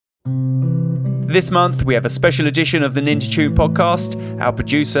This month, we have a special edition of the Ninja Tune podcast. Our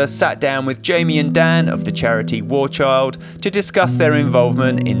producer sat down with Jamie and Dan of the charity War Child to discuss their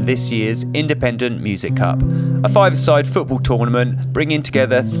involvement in this year's Independent Music Cup, a five-a-side football tournament bringing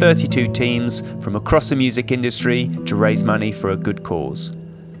together 32 teams from across the music industry to raise money for a good cause.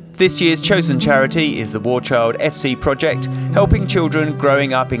 This year's chosen charity is the War Child FC project, helping children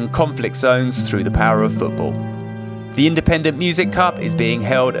growing up in conflict zones through the power of football. The Independent Music Cup is being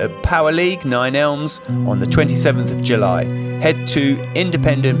held at Power League, Nine Elms, on the 27th of July. Head to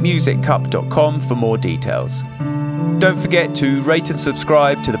independentmusiccup.com for more details. Don't forget to rate and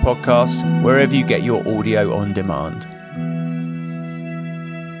subscribe to the podcast wherever you get your audio on demand.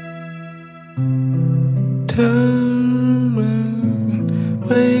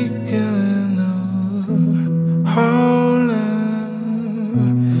 Waking up, howling,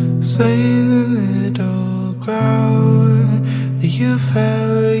 saying a little crowd. You found.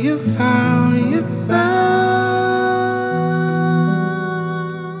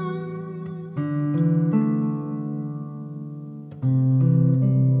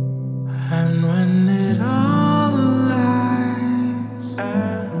 And when it all aligns,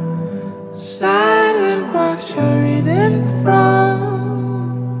 silent watch hurried in front.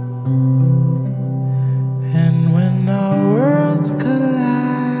 And when our worlds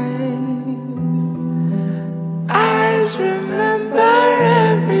collide, eyes remember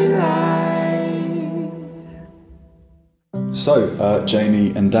every lie. So,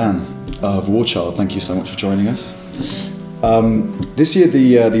 Jamie and Dan of War Child, thank you so much for joining us. This year,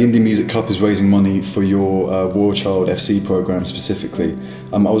 the Indie Music Cup is raising money for your War Child FC program specifically.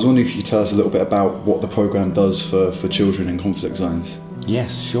 I was wondering if you could tell us a little bit about what the program does for children in conflict zones.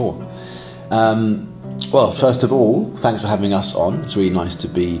 Yes, sure. Well, first of all, thanks for having us on. It's really nice to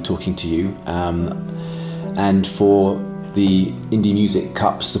be talking to you. And for the Indie Music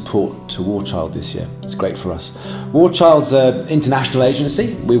Cup support to War Child this year. It's great for us. War Child's an international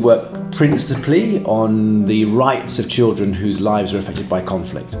agency. We work principally on the rights of children whose lives are affected by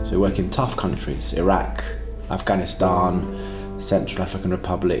conflict. So we work in tough countries: Iraq, Afghanistan, Central African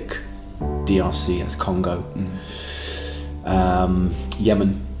Republic, DRC, that's Congo,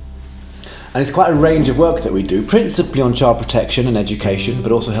 Yemen. And it's quite a range of work that we do, principally on child protection and education,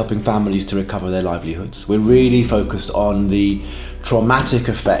 but also helping families to recover their livelihoods. We're really focused on the traumatic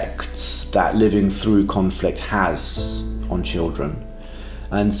effects that living through conflict has on children.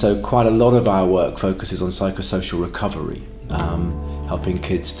 And so quite a lot of our work focuses on psychosocial recovery, helping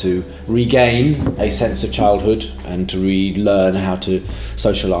kids to regain a sense of childhood and to relearn how to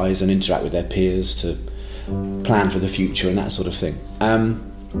socialise and interact with their peers, to plan for the future and that sort of thing.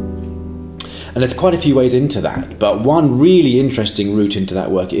 And there's quite a few ways into that, but one really interesting route into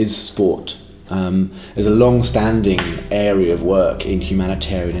that work is sport. There's a long-standing area of work in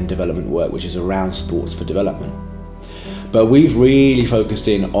humanitarian and development work which is around sports for development. But we've really focused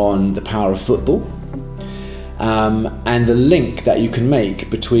in on the power of football and the link that you can make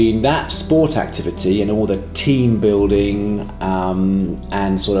between that sport activity and all the team building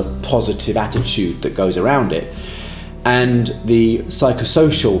and sort of positive attitude that goes around it, and the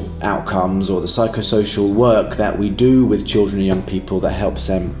psychosocial outcomes or the psychosocial work that we do with children and young people that helps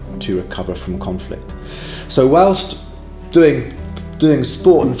them to recover from conflict. So whilst doing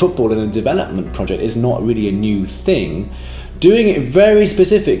sport and football in a development project is not really a new thing, doing it very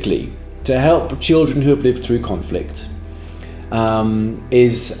specifically to help children who have lived through conflict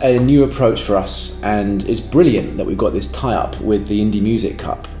is a new approach for us, and it's brilliant that we've got this tie-up with the Indie Music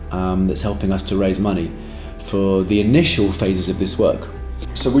Cup that's helping us to raise money for the initial phases of this work.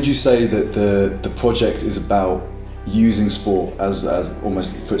 So would you say that the project is about using sport as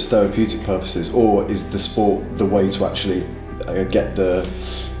almost for its therapeutic purposes, or is the sport the way to actually get the,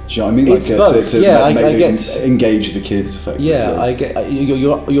 do you know what I mean? It's both. I get engage the kids effectively. Yeah, I get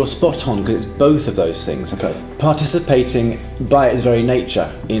you're spot on, because it's both of those things. Okay. Participating by its very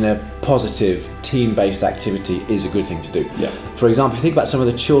nature in a positive team-based activity is a good thing to do. Yeah. For example, if you think about some of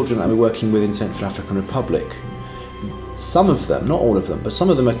the children that we're working with in Central African Republic, some of them, not all of them, but some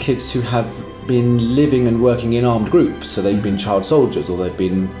of them are kids who have been living and working in armed groups. So they've been child soldiers, or they've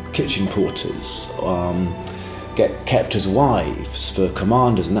been kitchen porters, get kept as wives for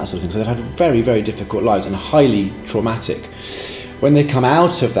commanders and that sort of thing. So they've had very, very difficult lives and highly traumatic. When they come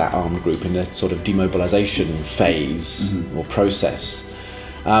out of that armed group in a sort of demobilisation phase or process,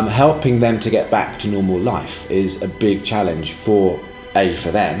 helping them to get back to normal life is a big challenge for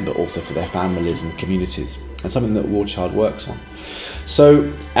them, but also for their families and communities, and something that War Child works on.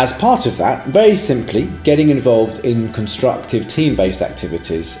 So as part of that, very simply, getting involved in constructive team-based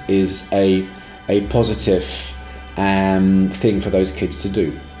activities is a positive thing for those kids to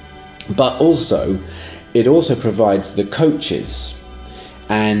do. But also, it also provides the coaches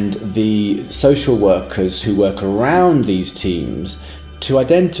and the social workers who work around these teams to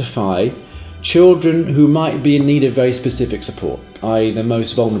identify children who might be in need of very specific support, i.e. the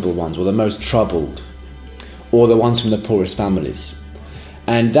most vulnerable ones, or the most troubled, or the ones from the poorest families.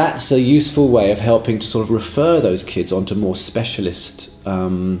 And that's a useful way of helping to sort of refer those kids onto more specialist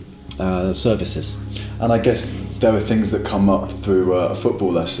services. And I guess there are things that come up through a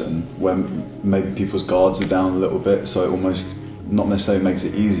football lesson when maybe people's guards are down a little bit, so it almost not necessarily makes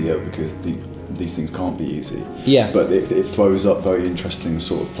it easier, because these things can't be easy. Yeah. But it throws up very interesting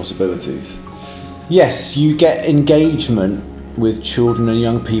sort of possibilities. Yes, you get engagement with children and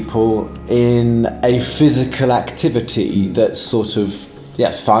young people in a physical activity that's sort of,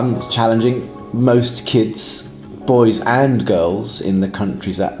 it's fun, it's challenging. Most kids, boys and girls in the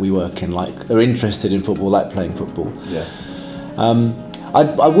countries that we work in, are interested in football, like playing football. Yeah.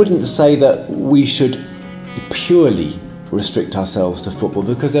 I wouldn't say that we should purely restrict ourselves to football,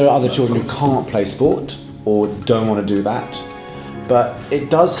 because there are other children who can't play sport or don't want to do that. But it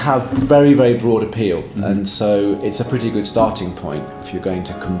does have very, very broad appeal, and so it's a pretty good starting point if you're going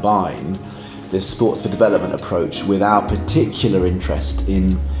to combine this sports for development approach with our particular interest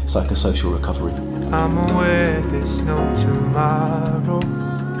in psychosocial recovery. I'm aware there's no tomorrow.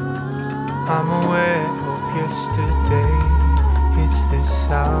 I'm aware of yesterday. It's the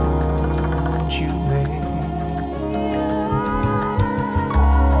sound you made.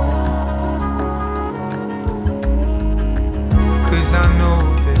 'Cause I know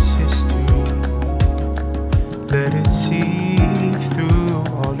there's history. Let it see through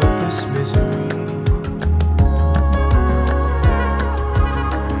all of this misery.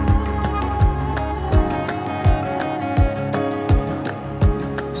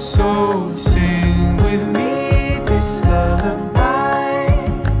 So sing with me this lullaby.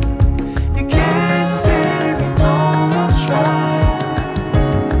 You can't say we don't try.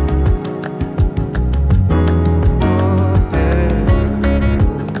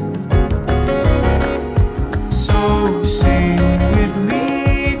 So sing with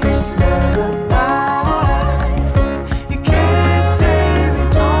me this lullaby. You can't say we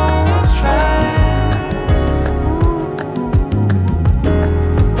don't try.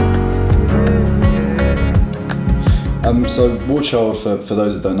 So War Child, for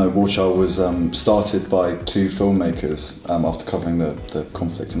those that don't know, War Child was started by two filmmakers after covering the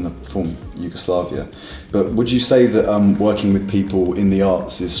conflict in the former Yugoslavia. But would you say that working with people in the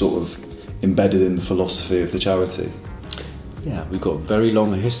arts is sort of embedded in the philosophy of the charity? Yeah, we've got a very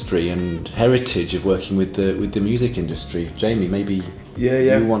long history and heritage of working with the music industry. Jamie, maybe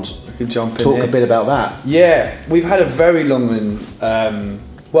you want to jump in talk here. a bit about that. Yeah, we've had a very long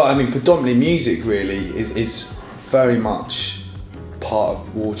and predominantly music really is very much part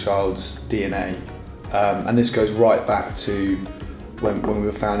of War Child's DNA, and this goes right back to when we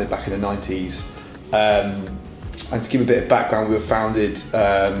were founded back in the 90s. And to give a bit of background, we were founded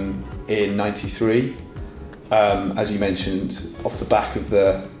in 93, as you mentioned, off the back of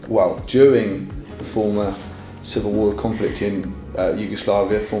during the former civil war conflict in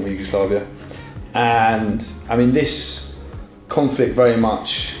former Yugoslavia. And I mean, this conflict very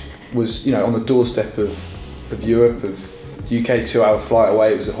much was, on the doorstep of Europe, of the UK, 2-hour flight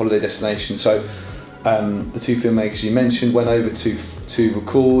away. It was a holiday destination. So the two filmmakers you mentioned went over to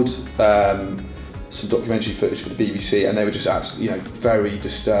record some documentary footage for the BBC, and they were just absolutely, very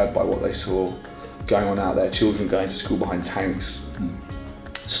disturbed by what they saw going on out there. Children going to school behind tanks,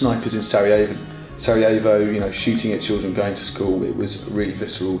 snipers in Sarajevo, shooting at children going to school. It was a really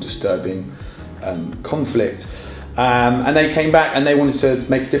visceral, disturbing conflict. And they came back and they wanted to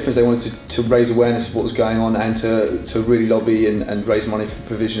make a difference. They wanted to raise awareness of what was going on and to really lobby and raise money for the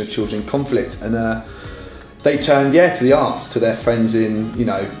provision of children in conflict. And they turned to the arts, to their friends in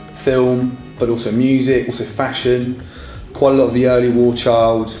film, but also music, also fashion. Quite a lot of the early War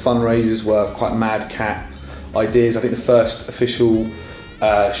Child fundraisers were quite madcap ideas. I think the first official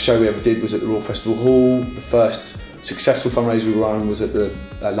show we ever did was at the Royal Festival Hall. The first successful fundraiser we ran was at the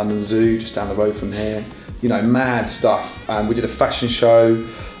London Zoo, just down the road from here. Mad stuff. We did a fashion show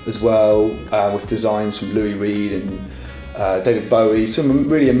as well, with designs from Louis Reed and David Bowie. And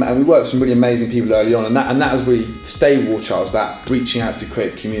we worked with some really amazing people early on, and that was really stay War Child, that reaching out to the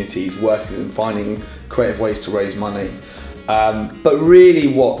creative communities, working with them, finding creative ways to raise money. But really,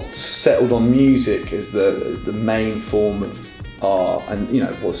 what settled on music as the main form of art, and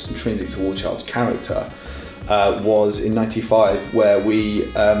what's intrinsic to War Child's character, was in '95, where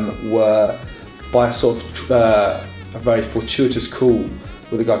we were, by a sort of a very fortuitous call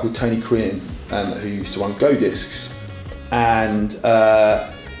with a guy called Tony Crean, who used to run Go Discs, and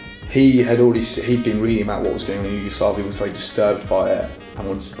he'd been reading about what was going on in Yugoslavia, was very disturbed by it, and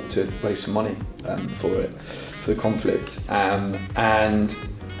wanted to raise some money for the conflict. And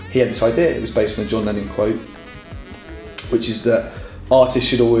he had this idea. It was based on a John Lennon quote, which is that artists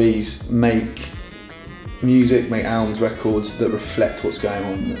should always make music, make albums, records that reflect what's going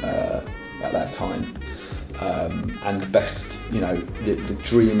on at that time. And the best, the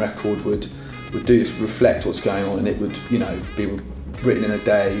dream record would do this, reflect what's going on, and it would, be written in a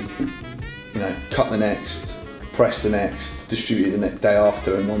day, cut the next, press the next, distribute the next day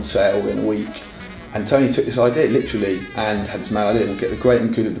after, and one sale in a week. And Tony took this idea literally and had this mad idea: we'll get the great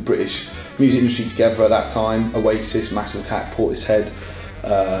and good of the British music industry together at that time. Oasis, Massive Attack, Portishead,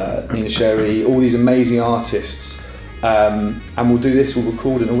 Nina Sherry, all these amazing artists. And we'll do this, we'll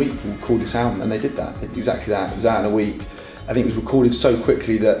record in a week, we'll record this album. And they did that, exactly that. It was out in a week. I think it was recorded so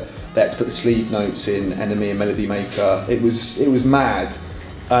quickly that they had to put the sleeve notes in Enemy and Melody Maker. It was mad.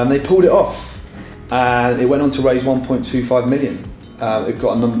 They pulled it off, and it went on to raise 1.25 million. It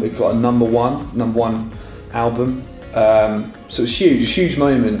got a number one album. So it's huge, a huge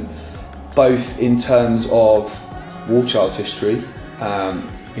moment, both in terms of Warchild's history.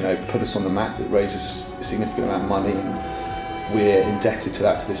 Put us on the map. It raises a significant amount of money, and we're indebted to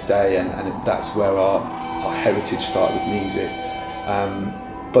that to this day. And that's where our heritage started with music.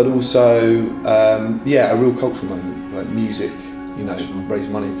 But also, a real cultural moment, like music, raise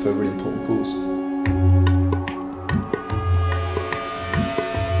money for a really important cause.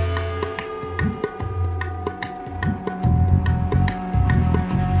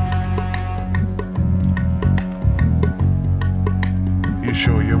 You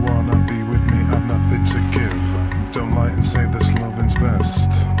sure you wanna be with me? I've nothing to give. Don't lie and say this loving's best.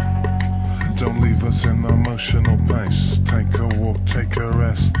 Don't leave us in emotional pace. Take a walk, take a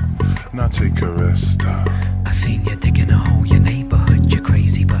rest. Now take a rest. I seen you digging a hole, your neighborhood. You're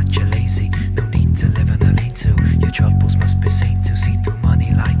crazy, but you're lazy. No need to live in a lane to. Your troubles must be seen to. See through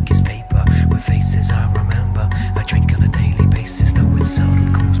money like it's paper. With faces I remember. I drink on a daily basis, though it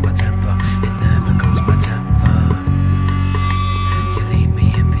seldom cools my temper. It never cools my temper.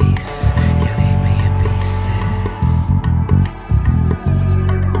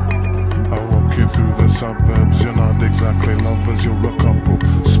 Suburbs, you're not exactly lovers, you're a couple.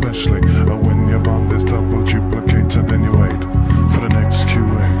 Especially when you're on this double duplicator, then you wait for the next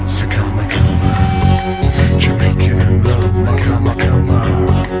Q8. Sakama Kama, Jamaica and Rome, Makama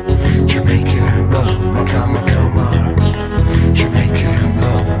Kama, Jamaica and Rome, Makama Kama, Jamaica and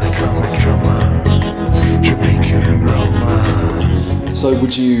Rome, Makama Kama, Jamaica and Rome. So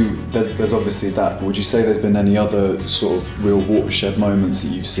there's obviously that, but would you say there's been any other sort of real watershed moments that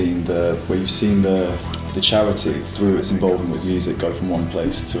you've seen where you've seen the charity through its involvement with music go from one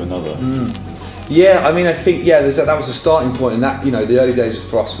place to another? Yeah, I mean, I think that was a starting point, and that the early days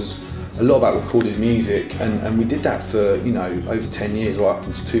for us was a lot about recorded music, and we did that for over 10 years, right up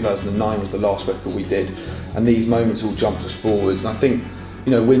until 2009 was the last record we did, and these moments all jumped us forward. And I think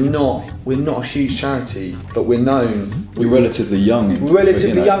we're not a huge charity, but we're known. We're relatively young.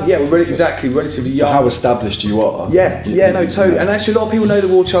 Relatively young, yeah. Relatively young. For how established you are. Yeah, totally. And actually, a lot of people know the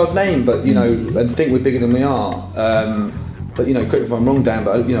Warchild name, but and think we're bigger than we are. But correct me if I'm wrong, Dan.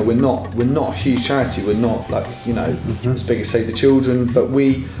 But we're not a huge charity. We're not as big as Save the Children. But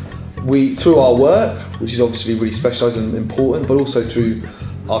we through our work, which is obviously really specialised and important, but also through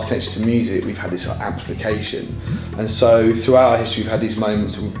our connection to music, we've had this amplification. And so throughout our history, we've had these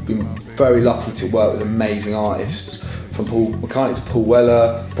moments. We've been very lucky to work with amazing artists, from Paul McCartney to Paul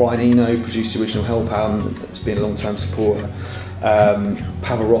Weller. Brian Eno produced the original Help album, has been a long-term supporter.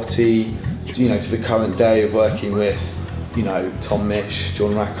 Pavarotti, to the current day of working with, Tom Misch,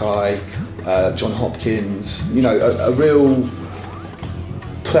 John Rakai, John Hopkins, a real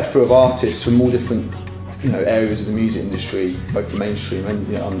plethora of artists from all different areas of the music industry, both the mainstream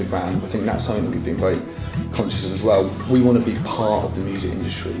and underground. I think that's something that we've been very conscious of as well. We want to be part of the music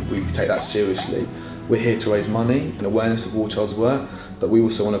industry. We take that seriously. We're here to raise money and awareness of Warchild's work, but we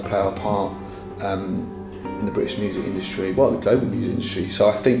also want to play our part in the British music industry, the global music industry. So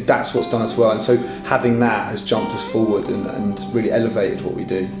I think that's what's done us well, and so having that has jumped us forward and really elevated what we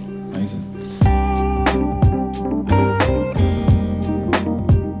do. Amazing.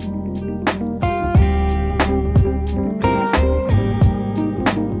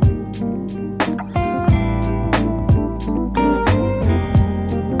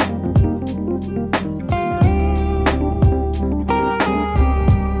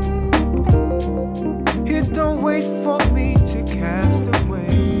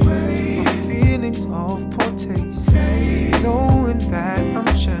 Knowing that I'm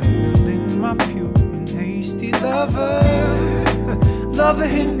channeling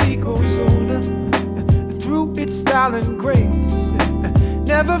me grows older, through its style and grace.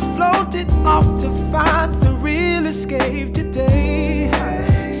 Never floated off to find some real escape today.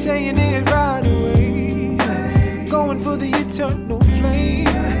 Saying it right away, going for the eternal flame.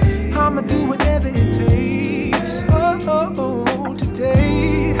 I'ma do whatever it takes. Oh,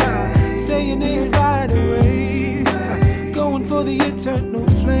 today, saying it right away, going for the eternal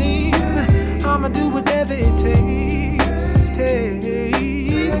flame. I'ma do whatever it takes.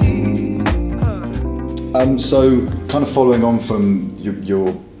 So kind of following on from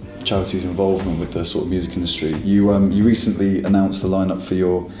your charity's involvement with the sort of music industry, you recently announced the lineup for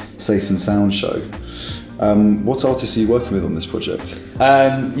your Safe and Sound show. What artists are you working with on this project?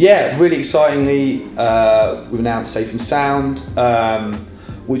 Yeah, really excitingly, we've announced Safe and Sound,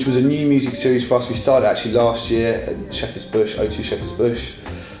 which was a new music series for us. We started actually last year at Shepherd's Bush, O2 Shepherd's Bush,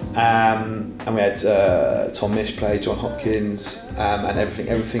 and we had Tom Misch play, John Hopkins, and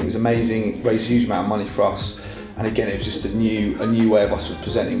everything was amazing. It raised a huge amount of money for us, and again it was just a new way of us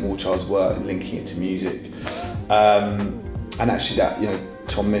presenting War Child's work and linking it to music. And actually that,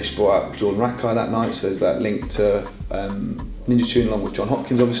 Tom Misch brought out Jordan Rakai that night, so there's that link to Ninja Tune along with John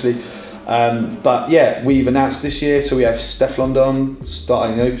Hopkins obviously. But yeah, we've announced this year, so we have Steph London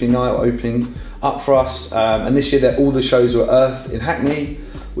starting the opening night, or opening up for us, and this year all the shows are at Earth in Hackney,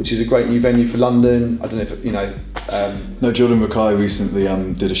 which is a great new venue for London. I don't know if No, Jordan Rakai recently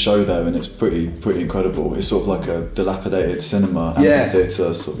did a show there, and it's pretty incredible. It's sort of like a dilapidated cinema,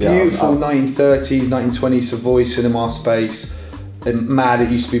 amphitheatre. Beautiful 1930s, 1920s Savoy cinema space. Mad, it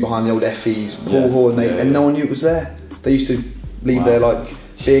used to be behind the old Effie's, Paul Hall, and no one knew it was there. They used to leave their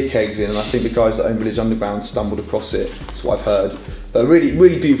beer kegs in, and I think the guys that own Village Underground stumbled across it. That's what I've heard. But a really,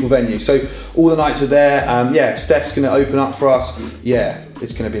 really beautiful venue. So all the nights are there. Steph's going to open up for us. Yeah,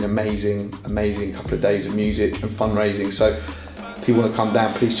 it's going to be an amazing couple of days of music and fundraising. So if people want to come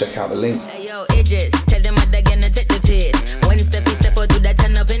down, please check out the link. Hey yo, Idris, tell them what they're gonna take the piss. When Steffi step out to that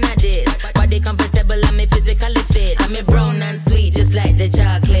turn up in a diss. Body comfortable and me physically fit. I'm brown and sweet just like the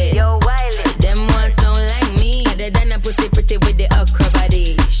chocolate. Yo, Wiley, them ones sound like me. Other than a pussy pretty with the okra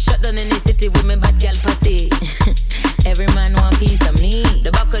body. Shut down in the city with me bad girl pussy. Every man want piece of me.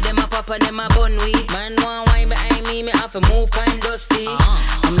 The back of them a pop and them a bun weed. Man want wine behind me have to move kind dusty.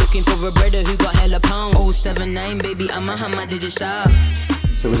 I'm looking for a brother who got hella pounds. 079 baby, I'm a hammer, did you shop?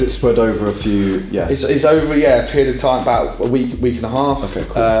 So was it spread over a few? Yeah, it's over a period of time, about a week and a half. Okay,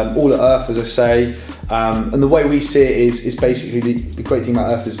 cool. All at Earth, as I say, and the way we see it is basically the great thing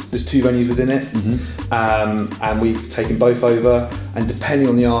about Earth is there's two venues within it, and we've taken both over, and depending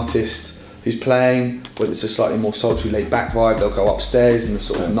on the artist who's playing, whether it's a slightly more sultry laid back vibe, they'll go upstairs in the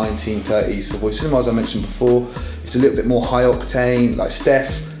sort of 1930s Savoy cinema, as I mentioned before. It's a little bit more high octane, like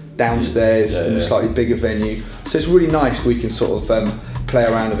Steph downstairs in a slightly bigger venue. So it's really nice, we can sort of play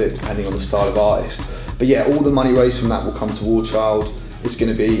around with it depending on the style of artist. But yeah, all the money raised from that will come to War Child. It's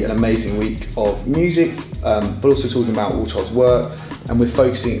going to be an amazing week of music, but also talking about War Child's work, and we're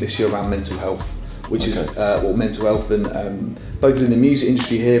focusing this year around mental health, which is mental health and both in the music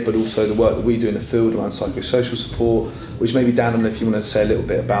industry here, but also the work that we do in the field around psychosocial support, which maybe Dan, I don't know if you want to say a little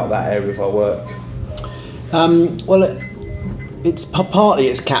bit about that area of our work. It's partly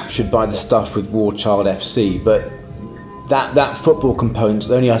it's captured by the stuff with War Child FC, but that football component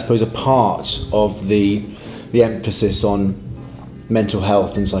is only, I suppose, a part of the emphasis on mental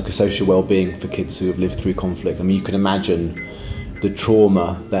health and psychosocial well-being for kids who have lived through conflict. I mean, you can imagine the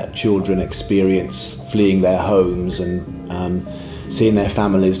trauma that children experience fleeing their homes and seeing their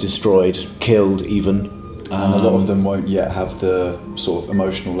families destroyed, killed even. And a lot of them won't yet have the sort of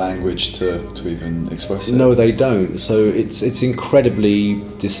emotional language to even express it. No, they don't. So it's incredibly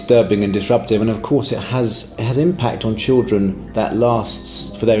disturbing and disruptive, and of course it has impact on children that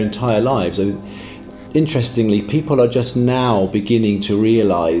lasts for their entire lives. So, interestingly, people are just now beginning to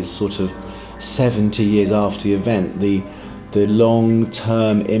realise, sort of 70 years after the event, the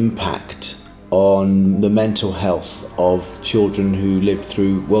long-term impact on the mental health of children who lived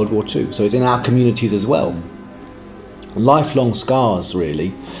through World War II. So it's in our communities as well. Lifelong scars,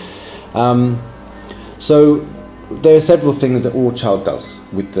 really. So there are several things that War Child does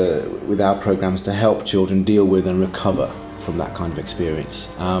with our programmes to help children deal with and recover from that kind of experience.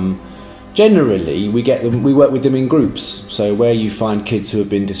 Generally, we work with them in groups. So where you find kids who have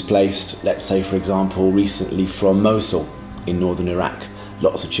been displaced, let's say, for example, recently from Mosul in northern Iraq,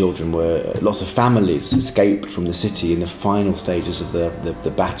 lots of families escaped from the city in the final stages of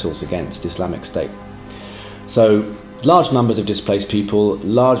the battles against Islamic State. So large numbers of displaced people,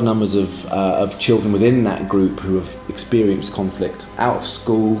 large numbers of children within that group who have experienced conflict, out of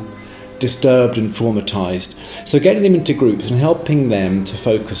school, disturbed and traumatized. So getting them into groups and helping them to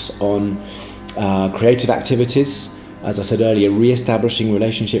focus on creative activities, as I said earlier, re-establishing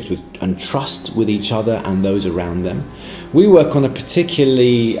relationships with and trust with each other and those around them. We work on a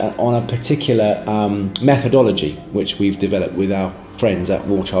particular methodology which we've developed with our friends at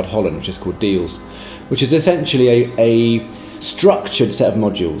War Child Holland, which is called DEALS, which is essentially a structured set of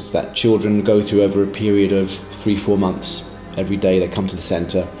modules that children go through over a period of 3-4 months. Every day they come to the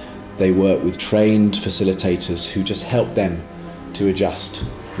centre, they work with trained facilitators who just help them to adjust,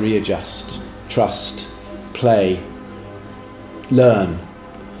 readjust, trust, play, learn,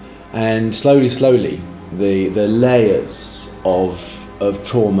 and slowly the layers of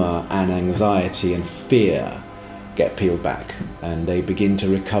trauma and anxiety and fear get peeled back, and they begin to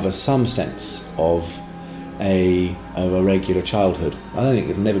recover some sense of a regular childhood. I don't think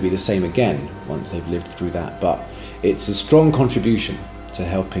it'll never be the same again once they've lived through that, but it's a strong contribution to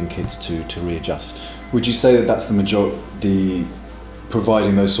helping kids to readjust. Would you say that that's the majority,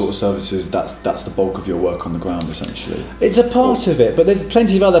 providing those sort of services, that's the bulk of your work on the ground, essentially? It's a part of it, but there's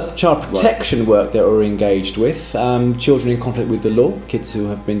plenty of other child protection work that we're engaged with. Children in conflict with the law, kids who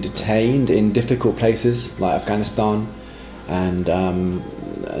have been detained in difficult places like Afghanistan and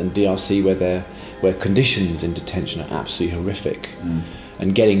DRC, where conditions in detention are absolutely horrific,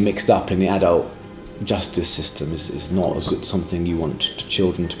 and getting mixed up in the adult justice system is not something you want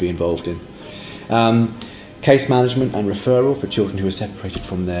children to be involved in. Case management and referral for children who are separated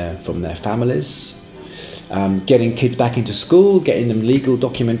from their families, getting kids back into school, getting them legal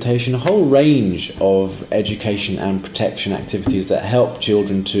documentation, a whole range of education and protection activities that help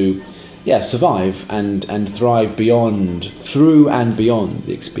children to survive and thrive through and beyond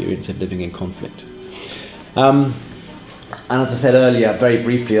the experience of living in conflict. And as I said earlier, very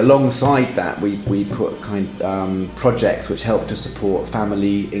briefly, alongside that, we put projects which help to support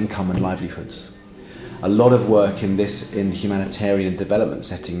family income and livelihoods. A lot of work in humanitarian and development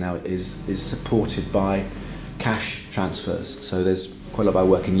setting now is supported by cash transfers. So there's quite a lot of our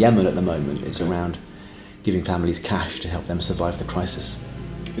work in Yemen at the moment is around giving families cash to help them survive the crisis.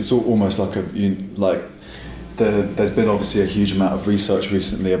 It's almost like there's been obviously a huge amount of research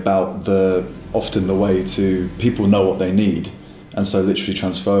recently about often the way to people know what they need, and so literally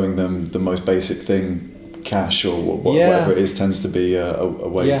transferring them the most basic thing, cash or whatever it is, tends to be a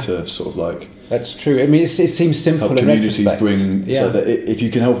way to sort of like. That's true. I mean, it seems simple. Help communities so that if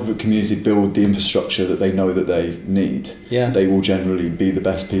you can help a community build the infrastructure that they know that they need, they will generally be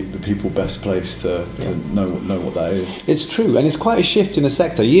the people best placed to know what that is. It's true, and it's quite a shift in the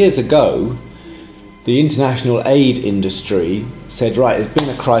sector. Years ago, the international aid industry said, right, there's been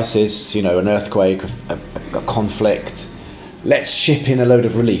a crisis, an earthquake, a conflict. Let's ship in a load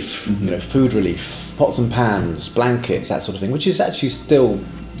of relief, food relief, pots and pans, blankets, that sort of thing, which is actually still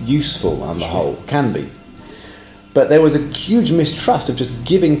useful on the whole, can be. But there was a huge mistrust of just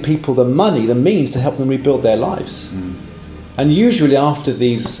giving people the money, the means to help them rebuild their lives. And usually after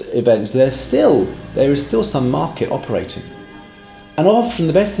these events, there is still some market operating. And often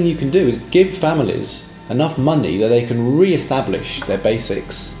the best thing you can do is give families enough money that they can re-establish their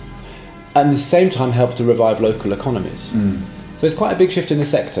basics and at the same time help to revive local economies. So it's quite a big shift in the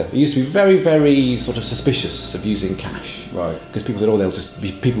sector. It used to be very, very sort of suspicious of using cash. Right. Because people said,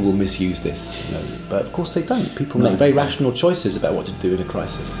 people will misuse this. But of course they don't. People make very rational choices about what to do in a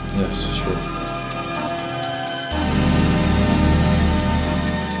crisis. Yes, for sure.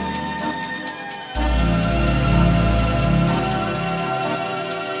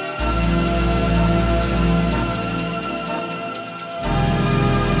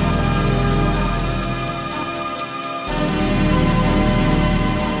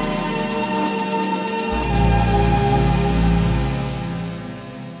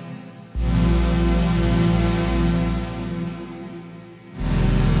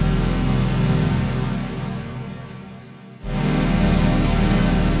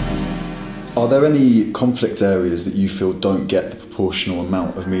 Are there any conflict areas that you feel don't get the proportional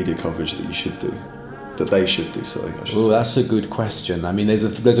amount of media coverage that they should do? Well, that's a good question. I mean, there's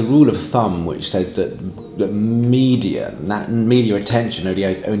a rule of thumb which says that media attention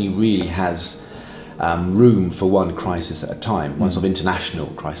only really has room for one crisis at a time, one sort of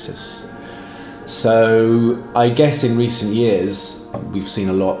international crisis. So I guess in recent years we've seen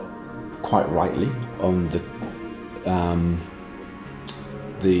a lot, quite rightly, on the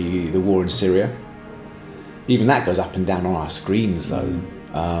war in Syria. Even that goes up and down on our screens though.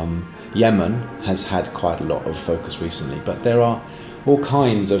 Yemen has had quite a lot of focus recently, but there are all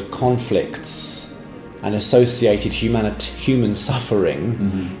kinds of conflicts and associated human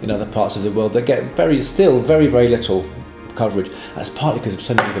suffering in other parts of the world that get very, very little coverage. That's partly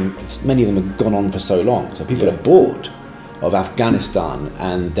because many of them have gone on for so long, so people are bored of Afghanistan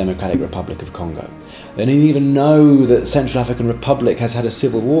and the Democratic Republic of Congo. They don't even know that Central African Republic has had a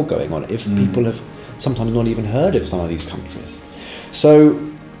civil war going on, if people have sometimes not even heard of some of these countries. So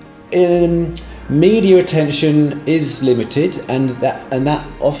media attention is limited, and that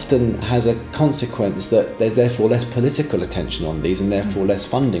often has a consequence that there's therefore less political attention on these and therefore less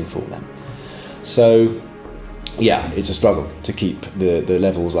funding for them. So yeah, it's a struggle to keep the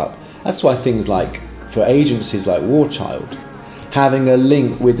levels up. That's why things like, for agencies like War Child, having a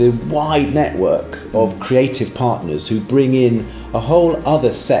link with a wide network of creative partners who bring in a whole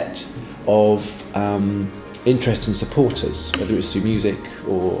other set of interest and supporters, whether it's through music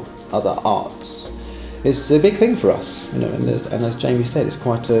or other arts, it's a big thing for us, and as Jamie said, it's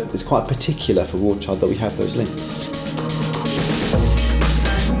quite particular for War Child that we have those links.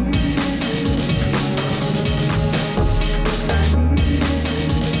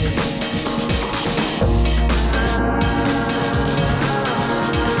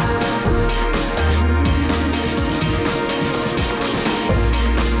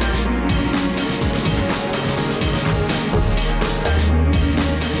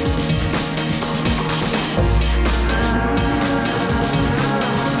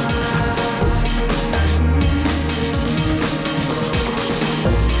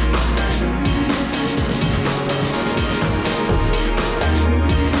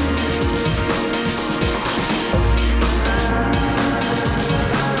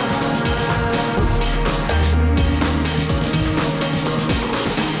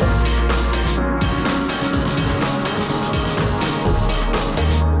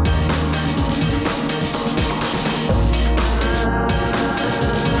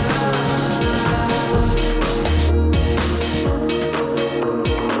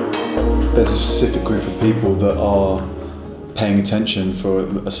 There's a specific group of people that are paying attention for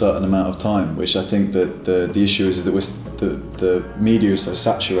a certain amount of time, which I think that the issue is that the media is so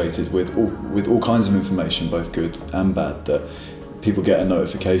saturated with all kinds of information, both good and bad, that people get a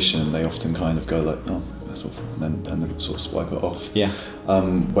notification and they often kind of go like, oh, that's awful, and then sort of swipe it off. Yeah.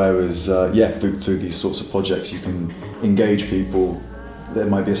 Whereas through these sorts of projects you can engage people. There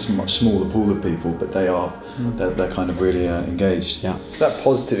might be a much smaller pool of people, but they're kind of really engaged. Yeah. It's that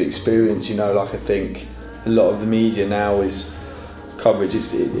positive experience, like I think a lot of the media now is coverage.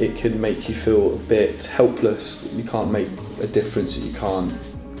 It can make you feel a bit helpless. You can't make a difference. You can't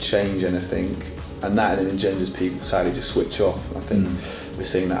change anything, and that then engenders people sadly to switch off. And I think we're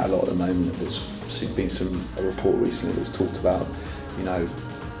seeing that a lot at the moment. There's been a report recently that's talked about,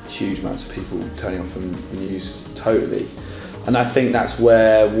 huge amounts of people turning off from the news totally. And I think that's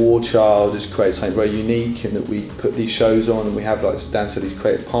where War Child has created something very unique, in that we put these shows on and we have, like Dan said, these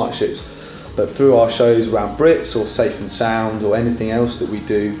creative partnerships. But through our shows around Brits or Safe and Sound or anything else that we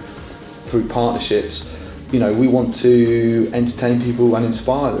do through partnerships, we want to entertain people and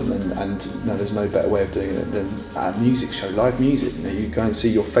inspire them. And there's no better way of doing it than a music show, live music. You go and see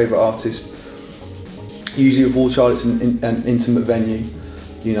your favourite artist. Usually with War Child, it's an intimate venue.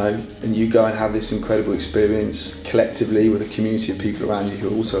 And you go and have this incredible experience collectively with a community of people around you who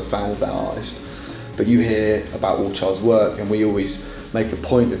are also a fan of that artist. But you hear about War Child's work, and we always make a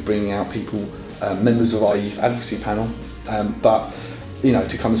point of bringing out people, members of our youth advocacy panel,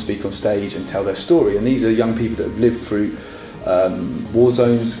 to come and speak on stage and tell their story. And these are young people that have lived through war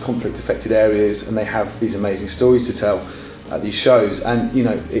zones, conflict-affected areas, and they have these amazing stories to tell at these shows. And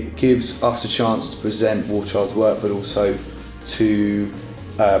it gives us a chance to present War Child's work, but also to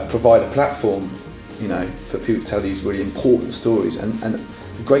provide a platform, for people to tell these really important stories. And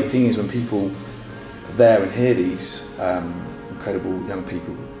the great thing is when people are there and hear these incredible young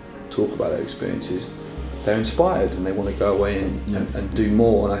people talk about their experiences, they're inspired and they want to go away and do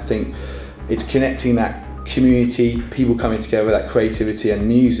more. And I think it's connecting that community, people coming together, that creativity and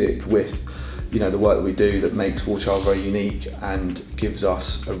music with the work that we do, that makes War Child very unique and gives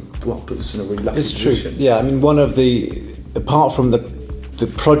us puts us in a really lucky position. True. Yeah, I mean, one of apart from the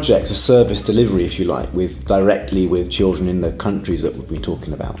projects, a service delivery, if you like, directly with children in the countries that we've been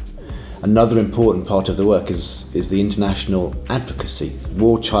talking about, another important part of the work is the international advocacy.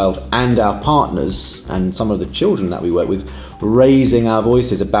 War Child and our partners and some of the children that we work with, raising our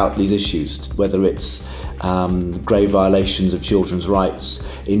voices about these issues, whether it's grave violations of children's rights,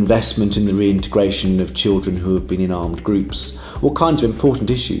 investment in the reintegration of children who have been in armed groups, all kinds of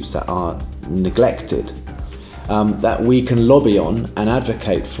important issues that are neglected, that we can lobby on and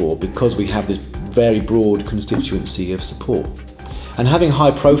advocate for, because we have this very broad constituency of support. And having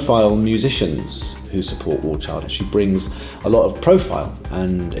high-profile musicians who support War Child actually brings a lot of profile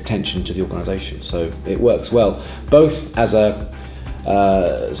and attention to the organisation. So it works well, both as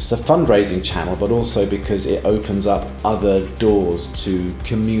it's a fundraising channel, but also because it opens up other doors to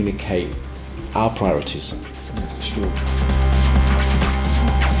communicate our priorities. Yeah, for sure.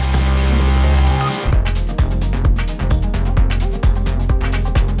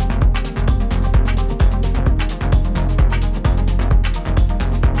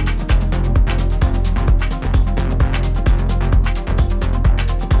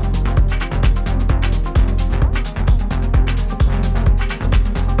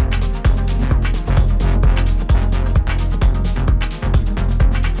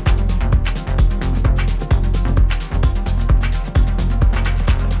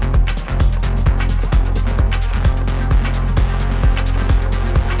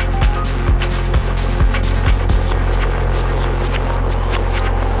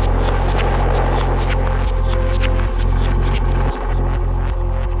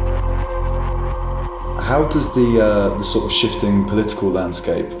 How does the sort of shifting political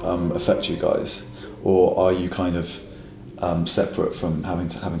landscape affect you guys, or are you kind of separate from having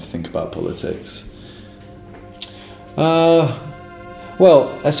to think about politics?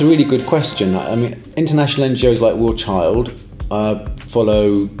 Well, that's a really good question. I mean, international NGOs like War Child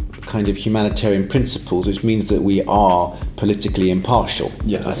follow kind of humanitarian principles, which means that we are politically impartial.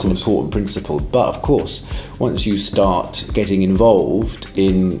 Yeah, that's an important principle. But of course, once you start getting involved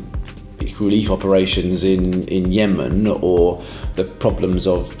in relief operations in Yemen, or the problems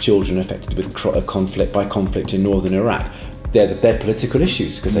of children affected with conflict in northern Iraq, they're political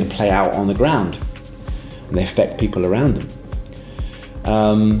issues because they play out on the ground and they affect people around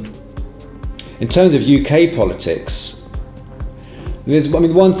them. In terms of UK politics,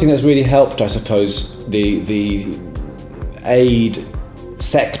 one thing that's really helped, I suppose, the aid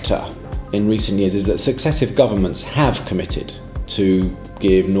sector in recent years is that successive governments have committed to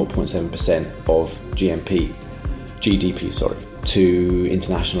give 0.7% of GDP to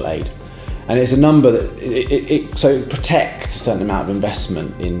international aid, and it's a number that it protects a certain amount of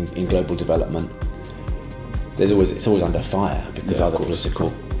investment in global development. It's always under fire because other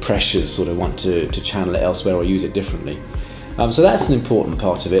political pressures sort of want to channel it elsewhere or use it differently. So that's an important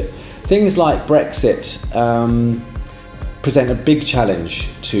part of it. Things like Brexit present a big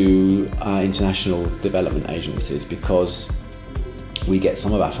challenge to international development agencies because we get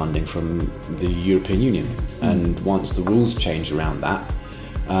some of our funding from the European Union, and once the rules change around that,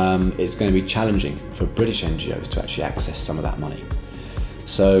 it's going to be challenging for British NGOs to actually access some of that money.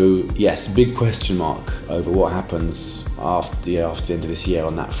 So yes, big question mark over what happens after the end of this year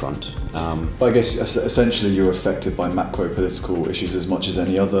on that front. But I guess essentially you're affected by macro political issues as much as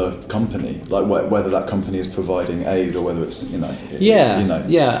any other company, like whether that company is providing aid or whether it's and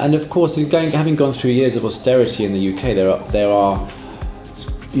of course having gone through years of austerity in the UK,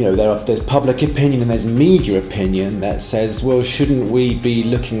 there's public opinion and there's media opinion that says, well, shouldn't we be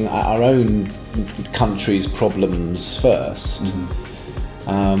looking at our own country's problems first?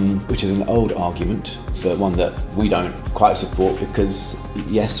 Which is an old argument, but one that we don't quite support, because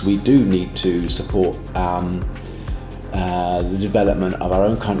yes, we do need to support the development of our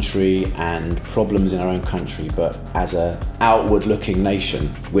own country and problems in our own country, but as an outward-looking nation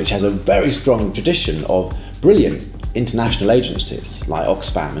which has a very strong tradition of brilliant international agencies like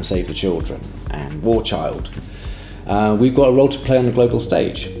Oxfam and Save the Children and War Child, we've got a role to play on the global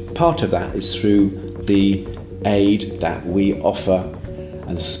stage. Part of that is through the aid that we offer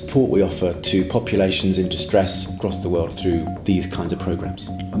and the support we offer to populations in distress across the world through these kinds of programs.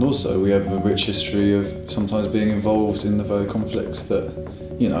 And also we have a rich history of sometimes being involved in the very conflicts that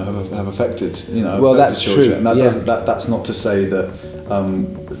have affected that's children. True. And that's not to say that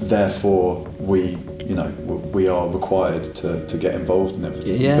therefore we are required to get involved in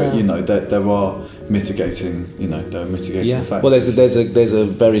everything. But there are mitigating factors. Well, there's a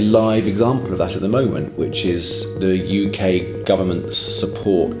very live example of that at the moment, which is the UK government's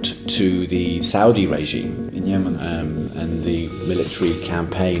support to the Saudi regime in Yemen, and the military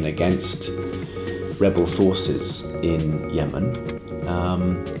campaign against rebel forces in Yemen,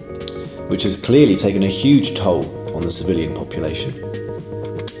 which has clearly taken a huge toll on the civilian population,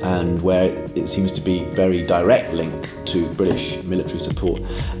 and where it seems to be very direct link to British military support.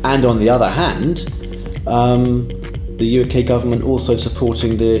 And on the other hand, the UK government also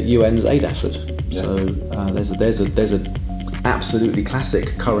supporting the UN's aid effort. Yeah. So there's a absolutely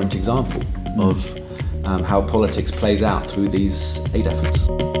classic current example of how politics plays out through these aid efforts.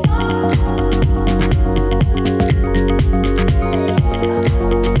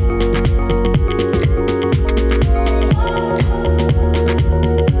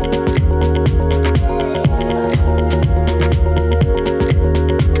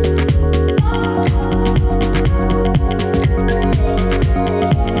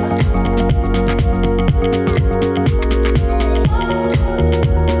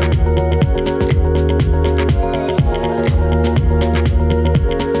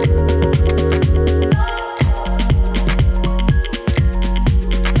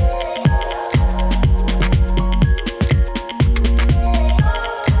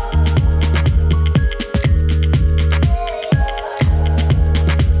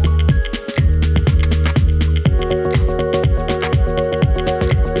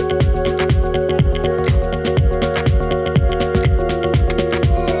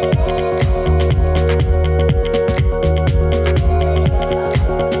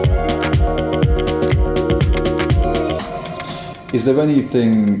 Is there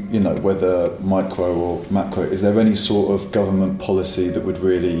anything, whether micro or macro, is there any sort of government policy that would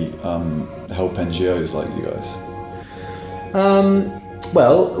really help NGOs like you guys?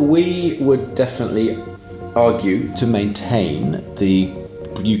 Well, we would definitely argue to maintain the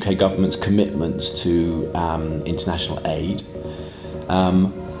UK government's commitments to international aid.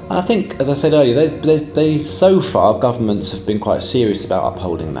 And I think, as I said earlier, they so far governments have been quite serious about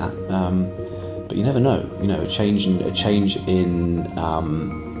upholding that. But you never know. A change in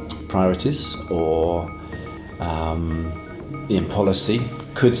priorities or in policy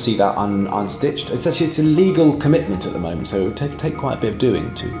could see that unstitched. It's a legal commitment at the moment, so it would take quite a bit of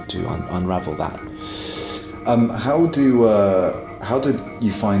doing to unravel that. How do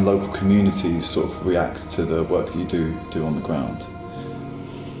you find local communities sort of react to the work that you do on the ground?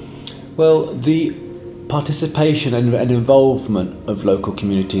 Well, the participation and involvement of local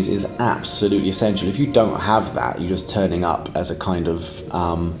communities is absolutely essential. If you don't have that, you're just turning up as a kind of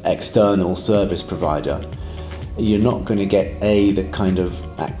external service provider. You're not going to get the kind of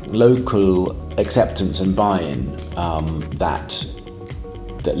local acceptance and buy-in that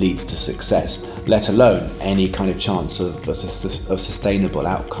leads to success, let alone any kind of chance of sustainable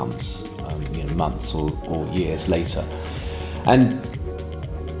outcomes, months or years later. And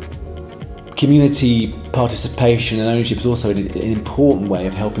community participation and ownership is also an important way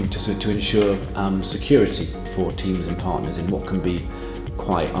of helping to ensure security for teams and partners in what can be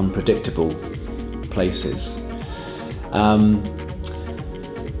quite unpredictable places. And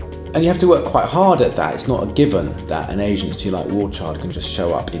you have to work quite hard at that. It's not a given that an agency like War Child can just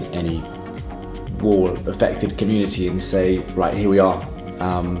show up in any war-affected community and say, right, here we are,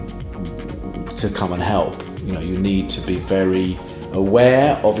 to come and help. You need to be very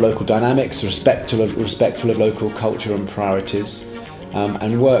aware of local dynamics, respectful of local culture and priorities,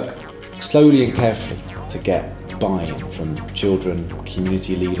 and work slowly and carefully to get buy-in from children,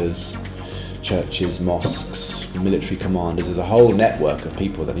 community leaders, churches, mosques, military commanders. There's a whole network of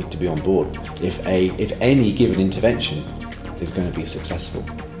people that need to be on board if any given intervention is going to be successful.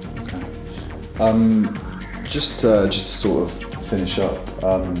 Okay. Just sort of finish up.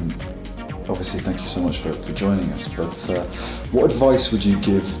 Obviously, thank you so much for joining us, but what advice would you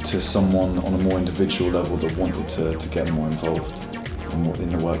give to someone on a more individual level that wanted to get more involved in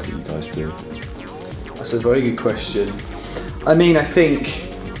the work that you guys do? That's a very good question. I mean, I think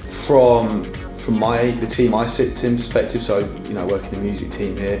from the team I sit in perspective, so working in the music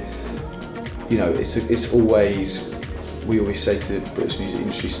team here, it's always, we always say to the British music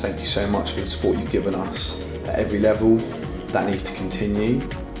industry, thank you so much for the support you've given us at every level. That needs to continue.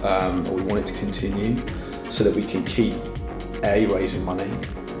 Or we want it to continue, so that we can keep raising money,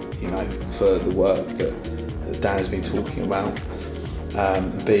 for the work that Dan has been talking about,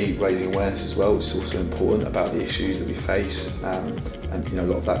 and B, raising awareness as well, which is also important about the issues that we face, and a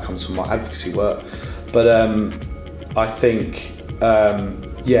lot of that comes from our advocacy work. But I think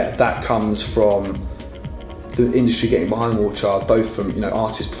that comes from the industry getting behind War Child, both from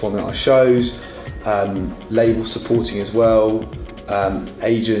artists performing at our shows, labels supporting as well.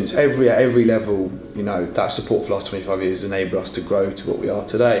 Agents, at every level, that support for the last 25 years has enabled us to grow to what we are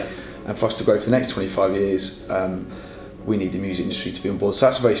today. And for us to grow for the next 25 years, we need the music industry to be on board. So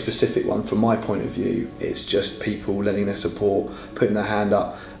that's a very specific one from my point of view. It's just people lending their support, putting their hand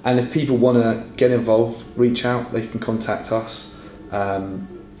up. And if people want to get involved, reach out, they can contact us. I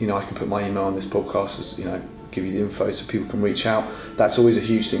can put my email on this podcast, give you the info so people can reach out. That's always a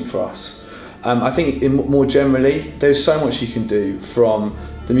huge thing for us. I think more generally, there's so much you can do from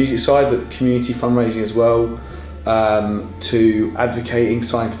the music side, but community fundraising as well, to advocating,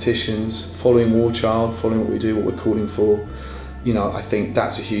 signing petitions, following War Child, following what we do, what we're calling for. I think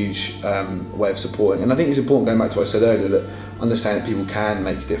that's a huge way of supporting. And I think it's important, going back to what I said earlier, that understand that people can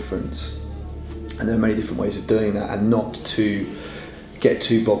make a difference. And there are many different ways of doing that, and not to get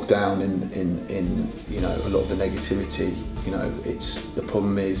too bogged down in a lot of the negativity. The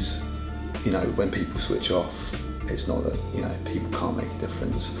problem is, when people switch off, it's not that people can't make a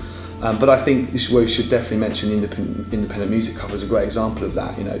difference. But I think this is where we should definitely mention Independent Music Cup as a great example of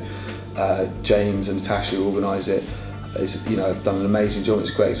that. James and Natasha, who organise it, have done an amazing job.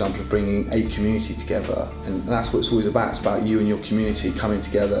 It's a great example of bringing a community together, and that's what it's always about. It's about you and your community coming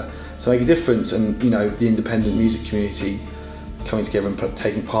together to make a difference, and the independent music community coming together and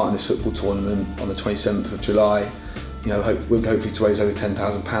taking part in this football tournament on the 27th of July. Hopefully to raise over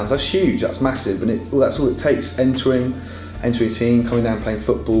 £10,000. That's huge, that's massive, and that's all it takes. Entering a team, coming down, playing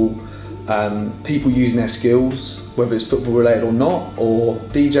football, people using their skills, whether it's football related or not, or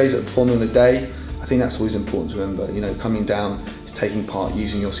DJs that are performing on the day. I think that's always important to remember. Coming down is taking part,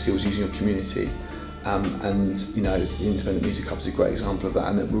 using your skills, using your community, And you know, the Independent Music Cup is a great example of that,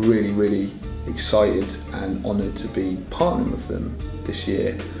 and that we're really, really excited and honoured to be partnering with them this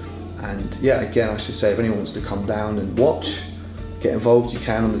year. And yeah, again, I should say, if anyone wants to come down and watch, get involved, you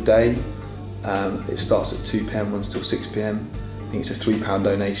can on the day. It starts at 2 p.m, runs till 6 p.m. I think it's a £3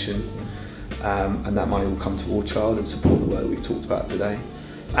 donation, and that money will come to War Child and support the work that we've talked about today.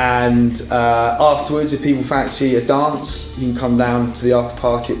 And afterwards, if people fancy a dance, you can come down to the after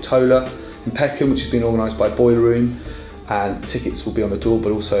party at Tola in Peckham, which has been organised by Boiler Room, and tickets will be on the door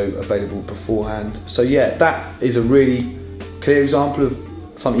but also available beforehand. So yeah, that is a really clear example of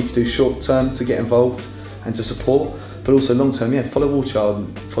something you can do short term to get involved and to support, but also long term, yeah, follow War Child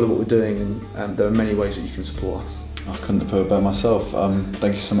and follow what we're doing, and there are many ways that you can support us. I couldn't have put it better myself.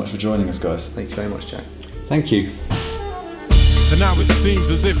 Thank you so much for joining us, guys. Thank you very much, Jack. Thank you. And now it seems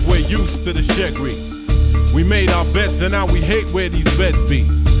as if we're used to the shaggery. We made our beds and now we hate where these beds be.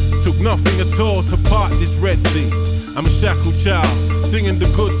 Took nothing at all to part this Red Sea. I'm a shackled child, singing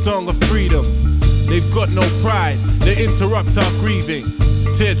the good song of freedom. They've got no pride, they interrupt our grieving.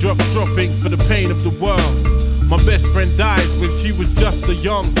 Teardrops dropping for the pain of the world. My best friend dies when she was just a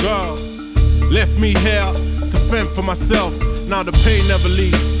young girl. Left me here to fend for myself, now the pain never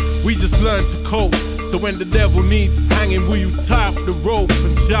leaves. We just learn to cope, so when the devil needs hanging, will you tie up the rope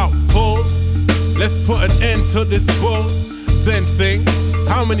and shout, pull? Let's put an end to this bull Zen thing.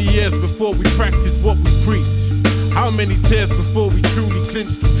 How many years before we practice what we preach? How many tears before we truly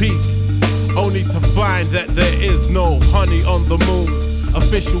clinch the peak? Only to find that there is no honey on the moon.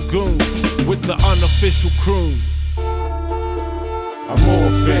 Official goon with the unofficial croon. I'm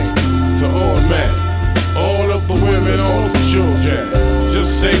all things to all men, all of the women, all of the children.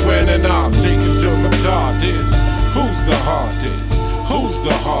 Just say when and I'll take it till my tard is. Who's the hardest? Who's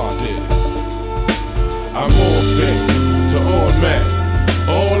the hardest? I'm all things to all men,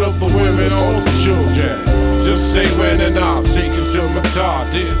 all of the women, all of the children. Just say when and I'll take it till my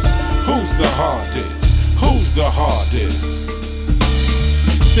tard is. Who's the hardest? Who's the hardest?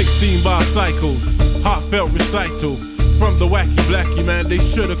 16 bicycles, heartfelt recital. From the wacky blackie man, they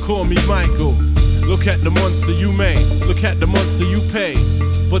should've called me Michael. Look at the monster you made, look at the monster you pay.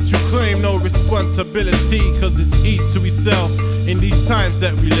 But you claim no responsibility, cause it's each to himself in these times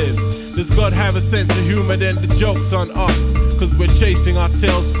that we live. Does God have a sense of humor? Then the joke's on us, cause we're chasing our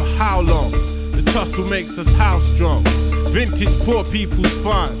tails for how long? The tussle makes us house strong. Vintage poor people's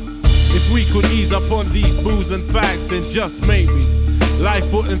fun. If we could ease up on these booze and fags, then just maybe life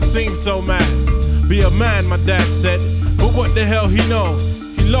wouldn't seem so mad. Be a man, my dad said, but what the hell he know?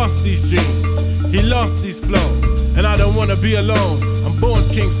 He lost these dreams, he lost his flow, and I don't wanna be alone. I'm born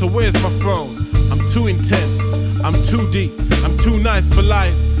king, so where's my throne? I'm too intense, I'm too deep, I'm too nice for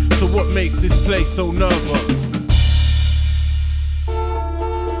life. So what makes this place so nervous?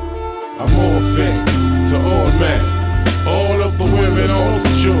 I'm all things to all men, all of the women, all of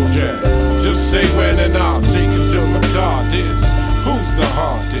the children. Just say when and I'll take it till my tard is. Who's the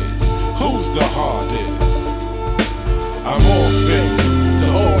hardest? Who's the hardest? I'm all things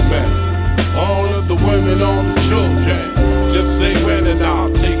to all men, all of the women, all the children. Just say when and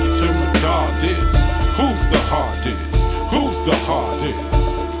I'll take it till my tard is. Who's the hardest? Who's the hardest?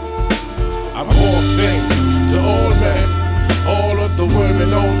 I'm all things to all men, all of the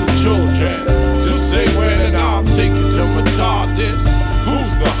women, all the children. Just say when and I'll take it till my tard is.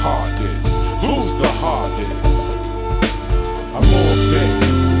 Who's the hardest? Who's the hardest? I'm all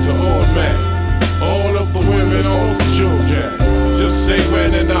things to all men, all of the women, all the children. Just say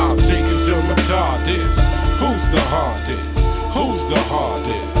when and I'll take it till my tard is. Who's the hardest? Who's the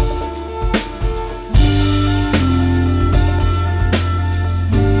hardest?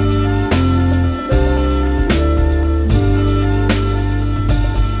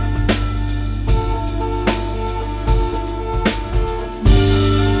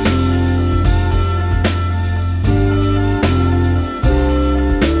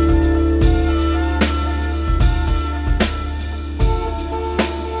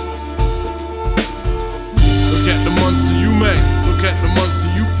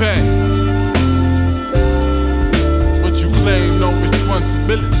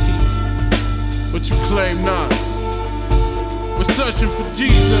 But you claim none. We're searching for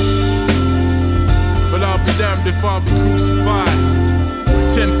Jesus, but I'll be damned if I'll be crucified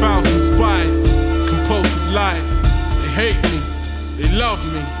with 10,000 spies, compulsive lies. They hate me, they love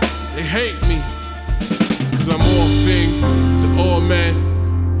me, they hate me, cause I'm all things to all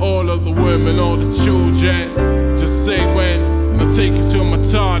men, all of the women, all the children. Just say when, and I'll take it till my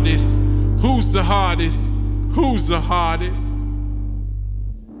TARDIS. Who's the hardest? Who's the hardest?